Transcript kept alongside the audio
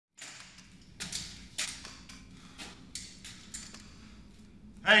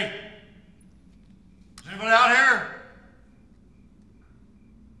Hey, is anybody out here?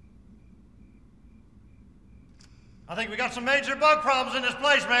 I think we got some major bug problems in this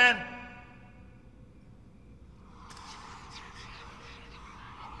place, man.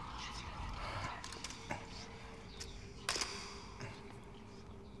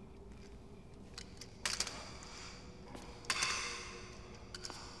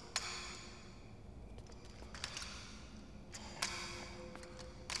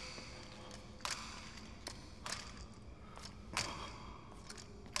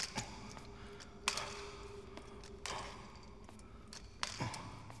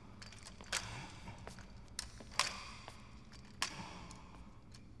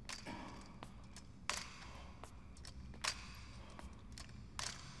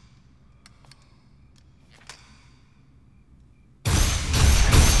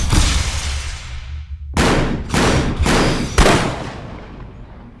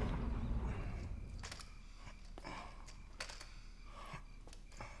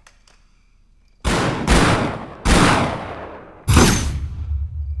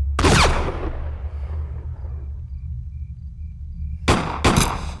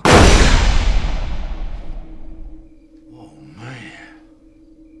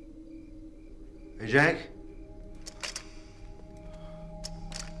 Hey, Jack?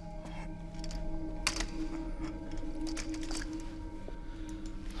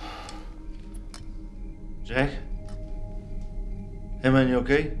 Jack? Hey, man, you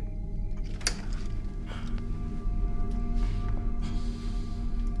okay?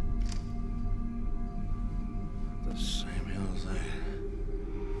 The same hell thing.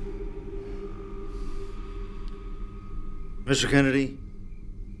 Mr. Kennedy?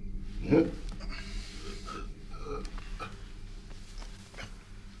 Huh?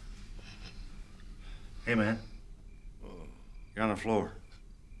 Hey, man. You're on the floor.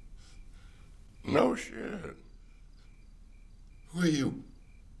 No shit. Who are you?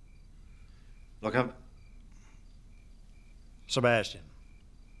 Look, I'm... Sebastian.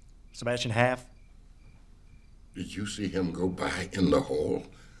 Sebastian Half. Did you see him go by in the hall?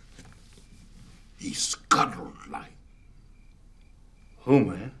 He scuttled like. Who,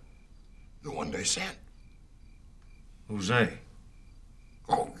 man? The one they sent. Who's they?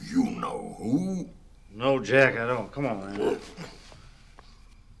 Oh, you know who. No, Jack, I don't. Come on, man.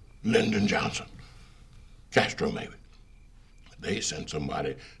 Lyndon Johnson. Castro, maybe. They sent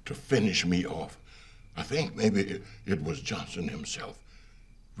somebody to finish me off. I think maybe it was Johnson himself.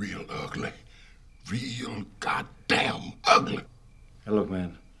 Real ugly. Real goddamn ugly. Hey, look,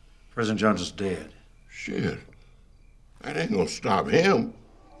 man. President Johnson's dead. Shit. That ain't gonna stop him.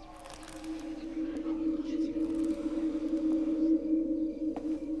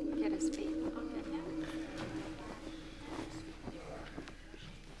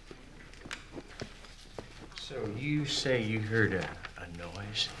 So you say you heard a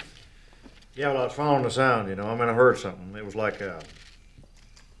noise? Yeah, well, I was following the sound, you know. I mean, I heard something. It was like a,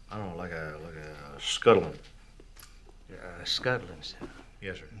 I don't know, like a scuttling. A scuttling sound?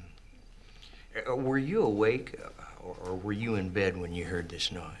 Yes, sir. Were you awake or were you in bed when you heard this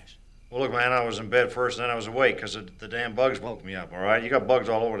noise? Well, look, man, I was in bed first, and then I was awake because the damn bugs woke me up, all right? You got bugs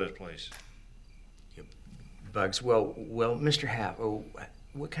all over this place. Bugs? Well, Mr. Happ,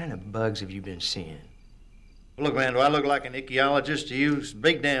 what kind of bugs have you been seeing? Well, look, man, do I look like an ichthyologist to you? It's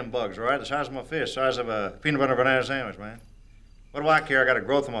big damn bugs, all right? The size of my fist, size of a peanut butter banana sandwich, man. What do I care? I got a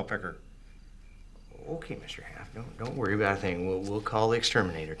growth on my picker. Okay, Mr. Happ, don't worry about a thing. We'll call the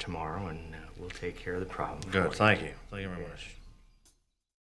exterminator tomorrow, and we'll take care of the problem. Good, thank you. Thank you very much.